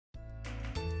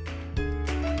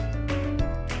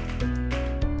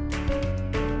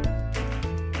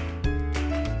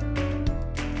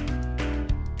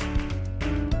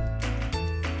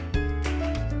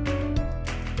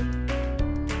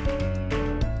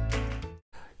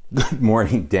Good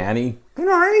morning, Danny. Good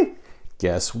morning.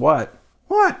 Guess what?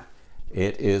 What?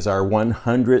 It is our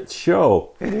 100th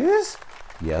show. It is?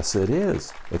 Yes, it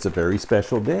is. It's a very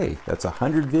special day. That's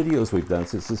 100 videos we've done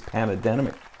since this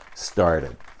pandemic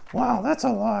started. Wow, that's a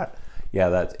lot. Yeah,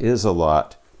 that is a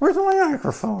lot. Where's my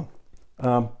microphone?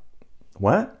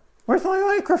 What? Where's my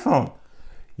microphone?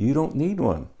 You don't need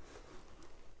one.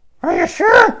 Are you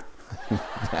sure?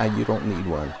 Yeah, you don't need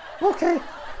one. Okay.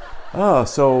 Oh,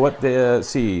 so what the,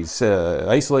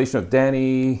 isolation of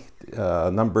Danny,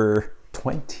 number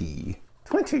 20.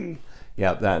 20.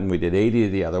 Yeah, that, and we did 80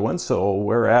 of the other ones, so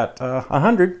we're at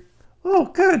 100. Oh,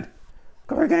 good.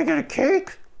 Are we going to get a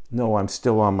cake? No, I'm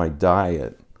still on my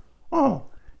diet. Oh,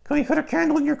 can we put a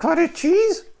candle in your cottage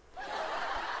cheese?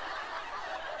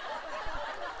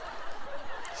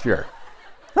 Sure.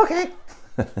 Okay.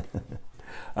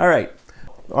 All right,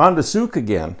 on to Souk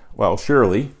again. Well,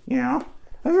 Shirley. Yeah.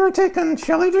 Have you ever taken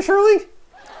Shelley to Shirley?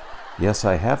 Yes,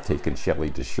 I have taken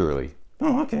Shelley to Shirley.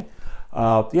 Oh, okay.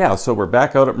 Yeah, so we're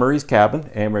back out at Murray's cabin,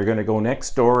 and we're going to go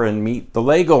next door and meet the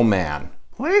Lego Man.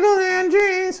 Lego Man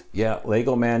James. Yeah,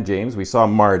 Lego Man James. We saw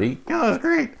Marty. Yeah, that was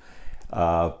great.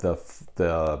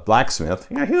 The blacksmith.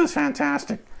 Yeah, he was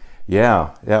fantastic.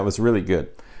 Yeah, it was really good.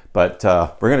 But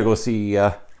we're going to go see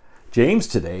James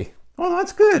today. Oh,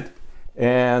 that's good.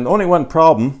 And only one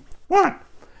problem. What?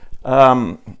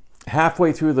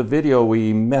 Halfway through the video,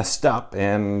 we messed up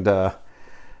and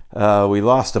we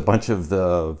lost a bunch of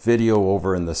the video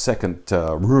over in the second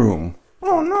room.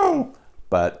 Oh, no.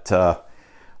 But,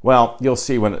 well, you'll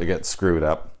see when it gets screwed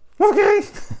up. Okay.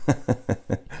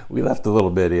 We left a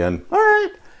little bit in. All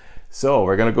right. So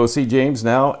we're going to go see James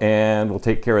now, and we'll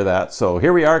take care of that. So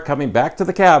here we are coming back to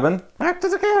the cabin. Back to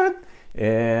the cabin.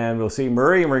 And we'll see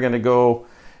Murray, and we're going to go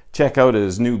check out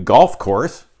his new golf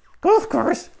course. Golf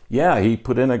course? Yeah, he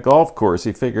put in a golf course.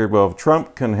 He figured, well, if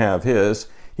Trump can have his,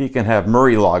 he can have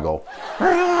Murray-Lago.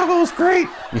 Murray-Lago's great.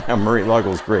 Yeah,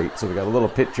 Murray-Lago's great. So we got a little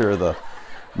picture of the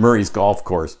Murray's golf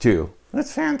course, too.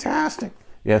 That's fantastic.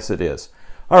 Yes, it is.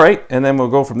 All right, and then we'll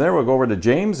go from there. We'll go over to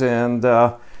James, and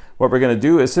what we're going to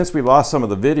do is, since we lost some of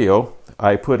the video,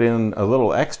 I put in a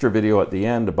little extra video at the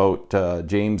end about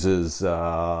James's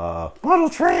model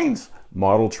trains,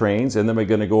 and then we're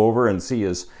going to go over and see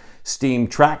his steam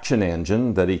traction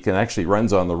engine that he can actually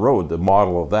runs on the road, the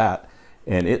model of that,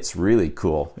 and it's really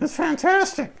cool. It's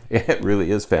fantastic. It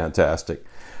really is fantastic.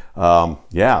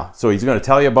 Yeah, so he's going to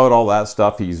tell you about all that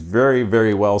stuff. He's very,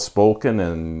 very well spoken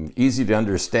and easy to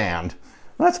understand.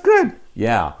 That's good.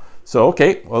 Yeah. So,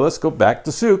 okay, well, let's go back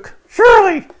to Souk.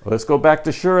 Shirley! Let's go back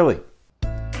to Shirley.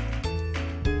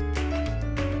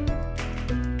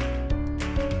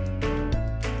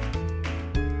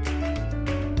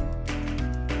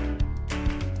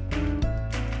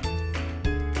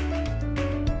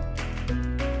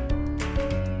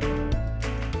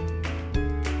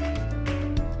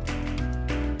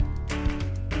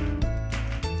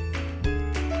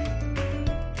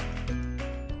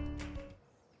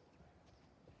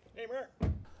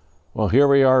 Well, here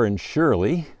we are in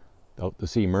Shirley, out to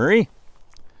see Murray,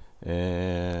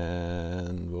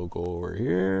 and we'll go over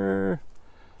here.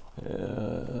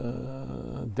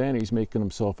 Danny's making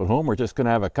himself at home. We're just going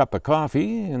to have a cup of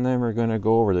coffee, and then we're going to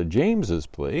go over to James's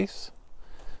place,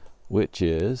 which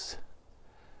is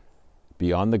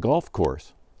beyond the golf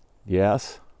course.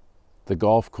 Yes, the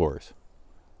golf course.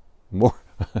 More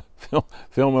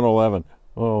film at 11.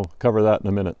 We'll cover that in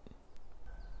a minute.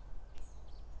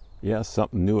 Yeah,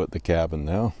 something new at the cabin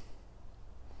now.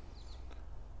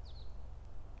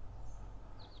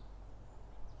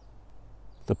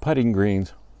 The putting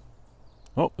greens.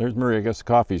 Oh, there's Murray. I guess the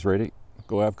coffee's ready.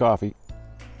 Go have coffee.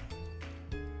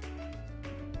 Get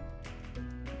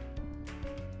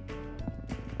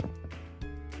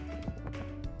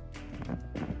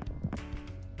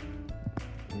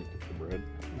the bread.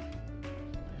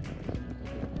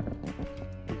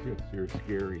 You're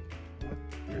scary.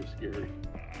 You're scary.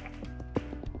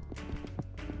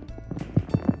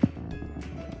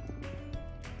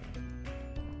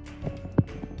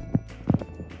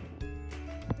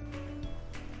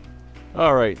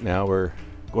 All right, now we're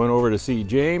going over to see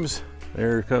James.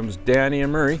 There comes Danny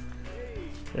and Murray.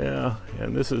 Yeah,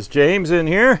 and this is James in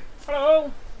here.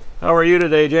 Hello. How are you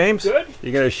today, James? Good.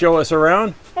 You gonna show us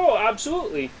around? Oh,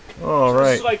 absolutely. All So right.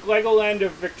 This is like Legoland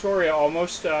of Victoria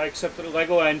almost, except that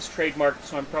Legoland's trademarked,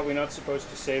 so I'm probably not supposed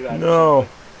to say that. No.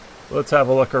 Let's have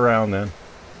a look around then.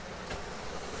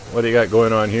 What do you got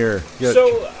going on here? You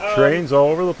got trains all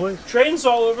over the place? Trains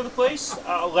all over the place.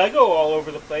 Lego all over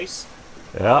the place.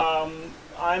 Yeah.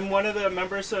 I'm one of the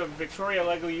members of Victoria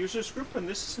Lego Users Group, and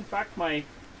this is in fact my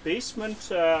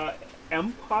basement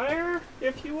empire,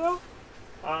 if you will.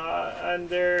 and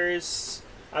there's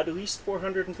at least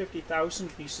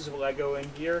 450,000 pieces of Lego in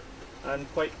here,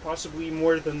 and quite possibly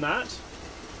more than that.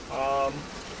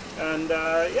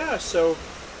 Yeah, so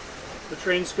the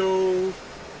trains go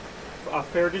a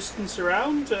fair distance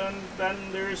around, and then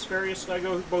there's various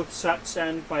Lego, both sets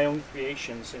and my own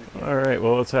creations in here. All right,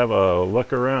 well, let's have a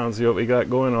look around, see what we got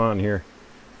going on here.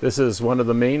 This is one of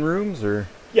the main rooms, or?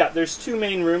 Yeah, there's two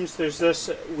main rooms. There's this,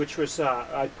 which was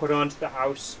I put onto the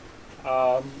house,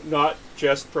 not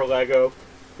just for Lego.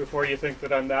 Before you think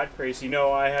that I'm that crazy,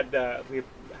 no, we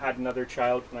had another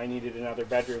child and I needed another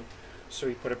bedroom, so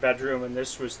we put a bedroom, and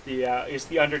this was is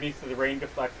the underneath of the rain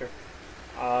deflector,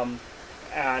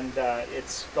 and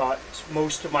it's got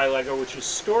most of my Lego, which is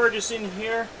stored, is in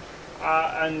here,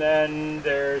 and then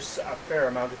there's a fair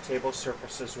amount of table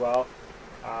surface as well,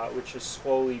 which is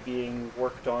slowly being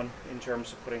worked on in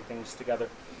terms of putting things together.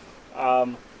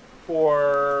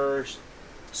 For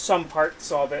some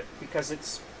parts of it, because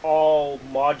it's all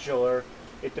modular,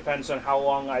 it depends on how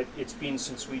long it's been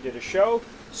since we did a show.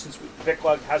 Since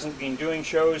Viclug hasn't been doing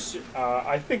shows,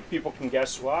 I think people can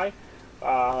guess why.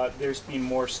 There's been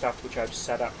more stuff which I've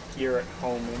set up here at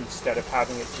home instead of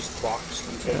having it just boxed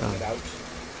and taking it out.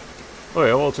 Oh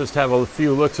yeah, we'll just have a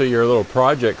few looks at your little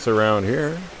projects around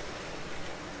here.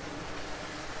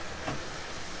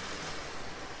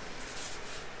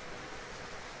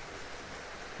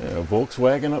 A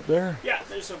Volkswagen up there? Yeah,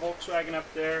 there's a Volkswagen up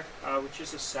there, which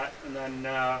is a set, and then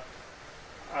a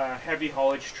heavy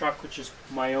haulage truck, which is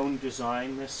my own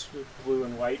design, this blue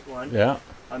and white one. Yeah.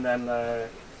 And then the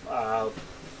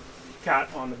cat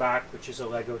on the back, which is a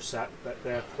Lego set, but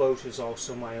the float is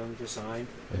also my own design.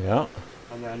 Yeah.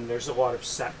 And then there's a lot of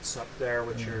sets up there,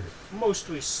 which are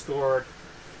mostly stored,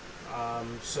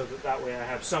 so that way I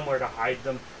have somewhere to hide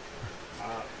them.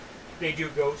 They do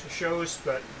go to shows,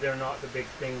 but they're not the big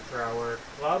thing for our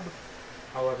club.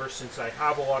 However, since I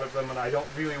have a lot of them and I don't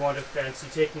really want to fancy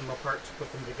taking them apart to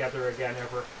put them together again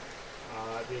ever,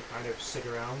 they kind of sit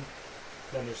around.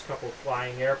 Then there's a couple of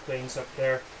flying airplanes up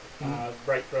there.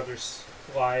 Wright Brothers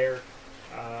Flyer,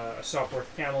 a Sopwith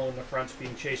Camel in the front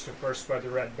being chased, of course, by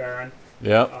the Red Baron.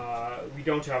 Yeah. We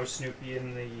don't have a Snoopy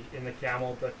in the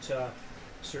Camel, but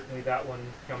certainly that one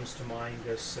comes to mind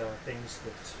as things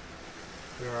that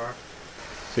there are.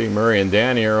 See, Murray and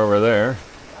Danny are over there.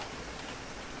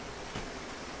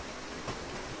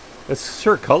 It's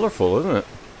sure colorful, isn't it?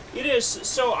 It is.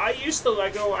 So I use the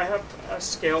Lego. I have a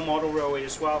scale model railway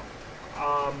as well.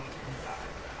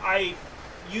 I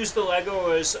use the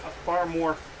Lego as a far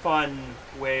more fun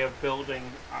way of building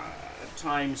at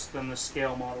times than the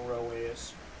scale model railway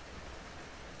is.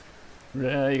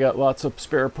 Yeah, you got lots of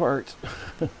spare parts.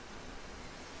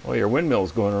 Oh, your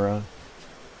windmill's going around.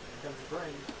 Here comes the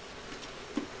brain.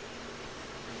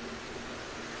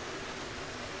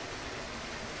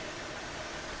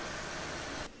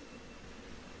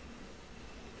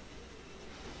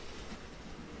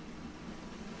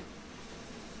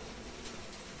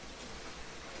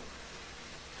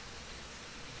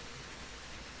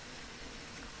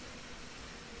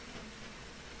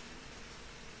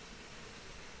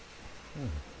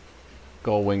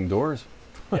 Gull wing doors.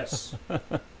 Yes. Yeah.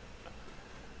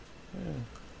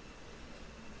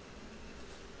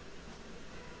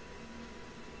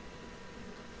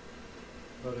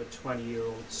 About a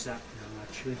 20-year-old set now,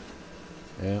 actually.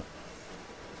 Yeah.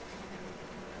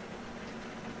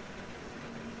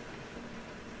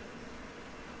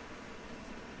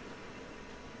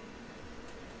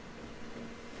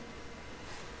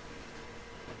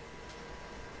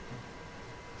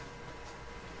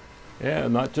 Yeah,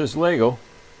 not just Lego.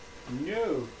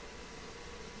 No.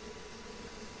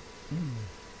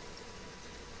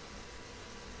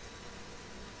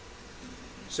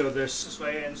 So there's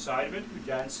Slaya inside of it, who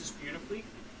dances beautifully.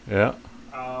 Yeah.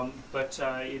 But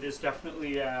it is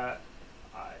definitely. I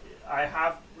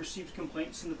have received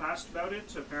complaints in the past about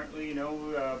it. Apparently, you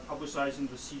know, publicizing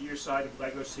the seedier side of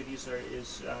Lego Cities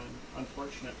is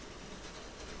unfortunate.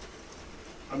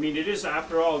 I mean, it is,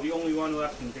 after all, the only one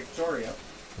left in Victoria.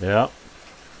 Yeah.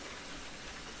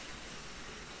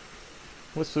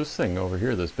 What's this thing over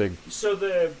here, this big... So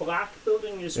the black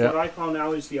building is Yeah. what I call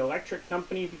now is the electric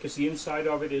company, because the inside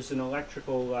of it is an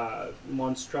electrical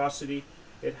monstrosity.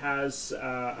 It has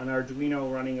an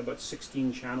Arduino running about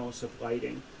 16 channels of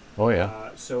lighting. Oh, yeah.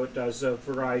 So it does a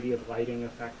variety of lighting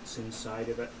effects inside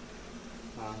of it.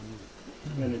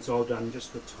 And it's all done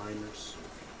just with timers.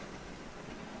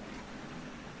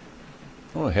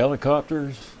 Oh,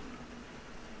 helicopters.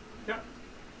 Yeah.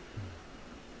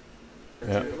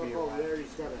 Yeah. Look over there,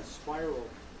 he's got a spiral.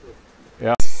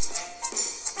 Yeah.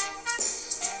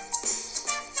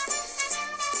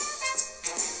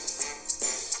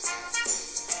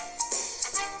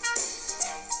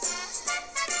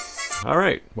 All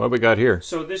right, what have we got here?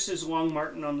 So this is Long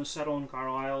Martin on the Settle in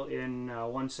Carlisle in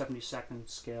 1/72nd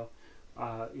scale.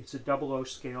 It's a 00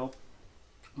 scale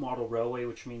model railway,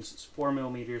 which means it's 4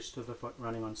 millimeters to the foot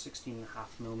running on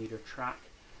 16.5 millimeter track,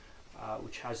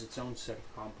 which has its own set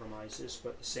of compromises,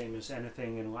 but the same as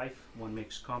anything in life, one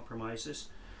makes compromises.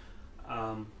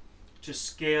 To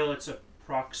scale, it's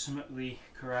approximately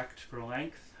correct for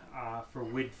length. For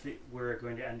width, we're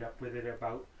going to end up with it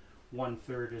about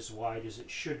 1/3 as wide as it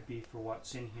should be for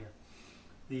what's in here.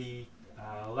 The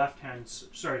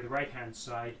right hand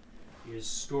side is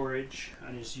storage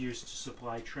and is used to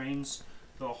supply trains.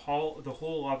 The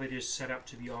whole of it is set up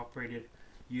to be operated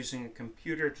using a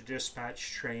computer to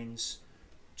dispatch trains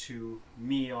to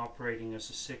me operating as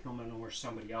a signalman or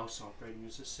somebody else operating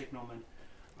as a signalman.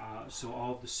 So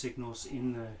all of the signals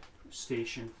in the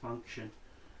station function,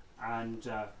 and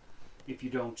if you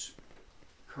don't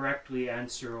correctly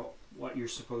answer what you're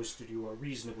supposed to do or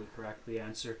reasonably correctly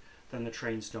answer, then the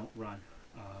trains don't run.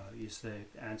 Is the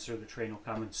answer, the train will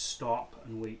come and stop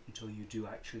and wait until you do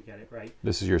actually get it right.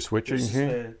 This is your switching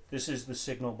here? This is the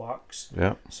signal box.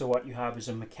 Yeah. So what you have is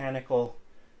a mechanical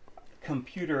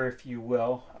computer, if you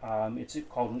will. It's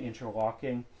called an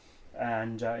interlocking,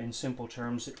 and in simple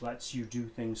terms it lets you do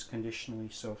things conditionally.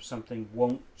 So if something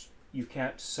you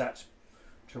can't set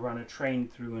to run a train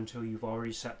through until you've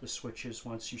already set the switches.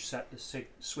 Once you set the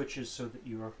switches so that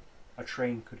a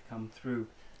train could come through,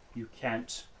 you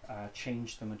can't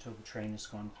change them until the train has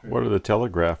gone through. What are the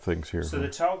telegraph things here? So the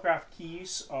telegraph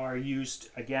keys are used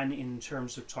again in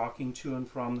terms of talking to and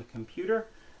from the computer,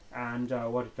 and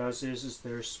what it does is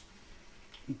there's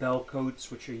bell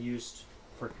codes which are used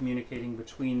for communicating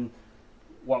between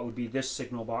what would be this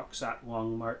signal box at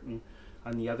Long Martin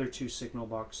and the other two signal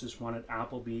boxes, one at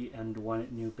Appleby and one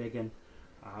at New Biggin.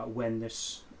 When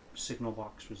this signal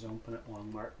box was open at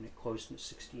Long Martin, it closed in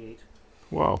 '68.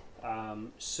 Wow.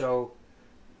 So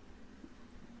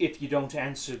if you don't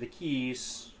answer the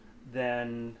keys,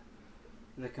 then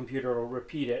the computer will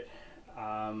repeat it.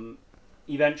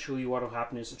 Eventually what will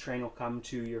happen is the train will come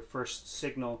to your first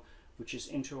signal, which is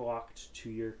interlocked to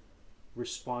your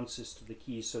responses to the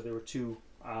keys. So there were two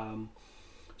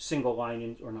single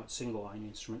line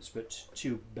instruments, but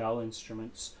two bell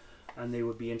instruments, and they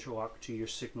would be interlocked to your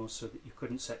signals so that you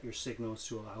couldn't set your signals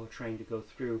to allow a train to go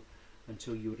through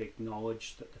until you would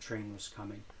acknowledge that the train was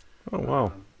coming. Oh,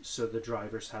 wow. So the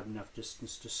drivers had enough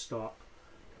distance to stop,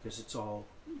 because it's all,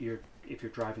 if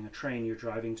you're driving a train, you're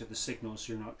driving to the signals,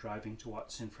 you're not driving to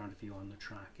what's in front of you on the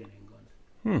track in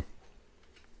England.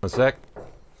 A sec.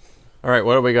 All right,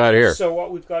 what do we got here? So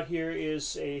what we've got here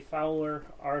is a Fowler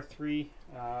R3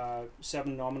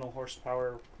 7 nominal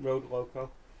horsepower road loco,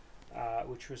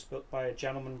 which was built by a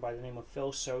gentleman by the name of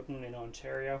Phil Soden in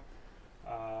Ontario.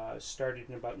 Started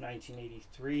in about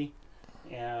 1983,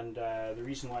 and the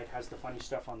reason why it has the funny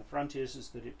stuff on the front is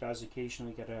that it does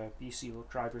occasionally get a BC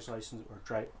driver's license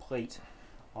or plate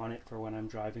on it for when I'm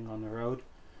driving on the road.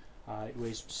 It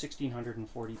weighs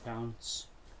 1,640 pounds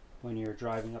when you're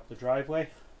driving up the driveway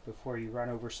before you run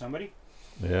over somebody.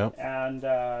 Yeah.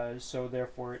 And so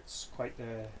therefore it's quite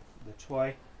the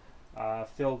toy.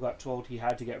 Phil got told he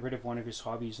had to get rid of one of his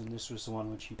hobbies, and this was the one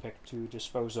which he picked to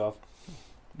dispose of.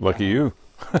 Lucky you.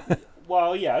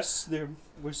 Well, yes, there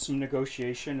was some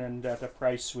negotiation, and at a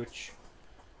price which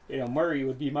Murray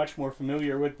would be much more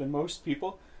familiar with than most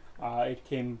people. It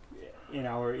came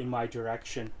in my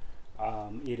direction.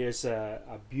 It is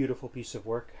a beautiful piece of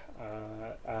work,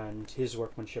 and his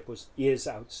workmanship is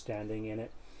outstanding in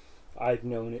it. I've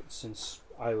known it since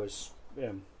I was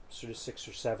sort of 6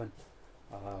 or 7.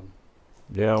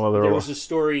 Yeah, well, there is a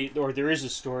story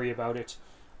about it.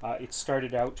 It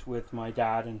started out with my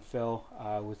dad and Phil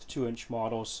with 2-inch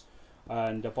models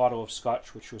and a bottle of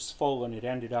scotch which was full, and it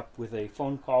ended up with a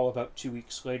phone call about 2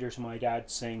 weeks later to my dad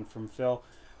saying from Phil,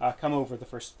 come over,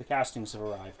 the castings have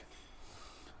arrived.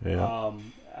 Yeah.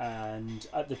 And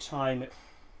at the time,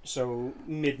 so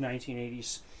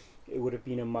mid-1980s, it would have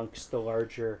been amongst the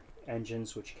larger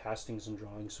engines which castings and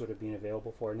drawings would have been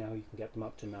available for. Now you can get them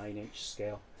up to 9-inch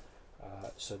scale.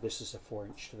 So this is a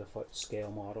 4-inch to the foot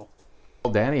scale model.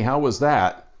 Well, Danny, how was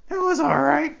that? It was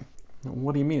alright.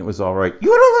 What do you mean it was all right? You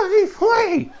don't let me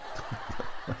play!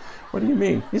 What do you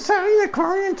mean? You sat in the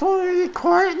corner and told me to be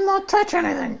quiet and not touch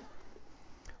anything.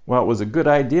 Well, it was a good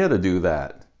idea to do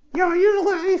that. Yeah, you didn't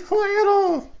let me play at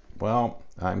all. Well,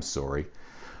 I'm sorry.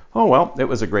 Oh, well, it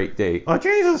was a great day. Oh,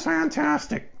 Jesus,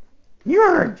 fantastic.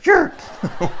 You're a jerk.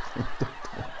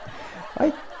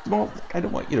 I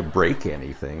don't want you to break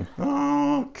anything.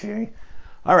 Oh, okay.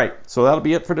 All right, so that'll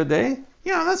be it for today?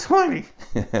 Yeah, that's plenty.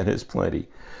 That is plenty.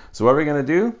 So what are we going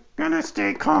to do? Gonna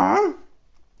stay calm.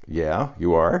 Yeah,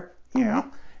 you are. Yeah.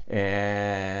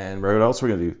 And what else are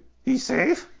we going to do? Be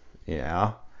safe.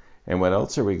 Yeah. And what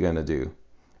else are we going to do?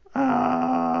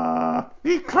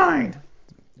 Be kind.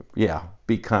 Yeah,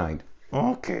 be kind.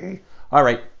 Okay. All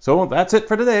right, so that's it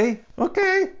for today.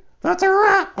 Okay. That's a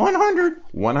wrap. 100.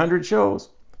 100 shows.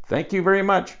 Thank you very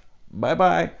much.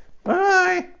 Bye-bye.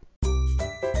 Bye.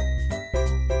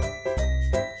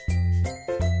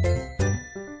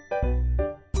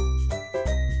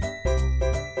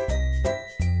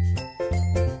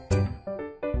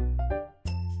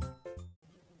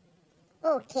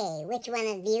 Okay, which one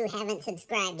of you haven't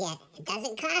subscribed yet? It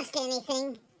doesn't cost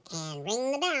anything. And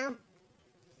ring the bell.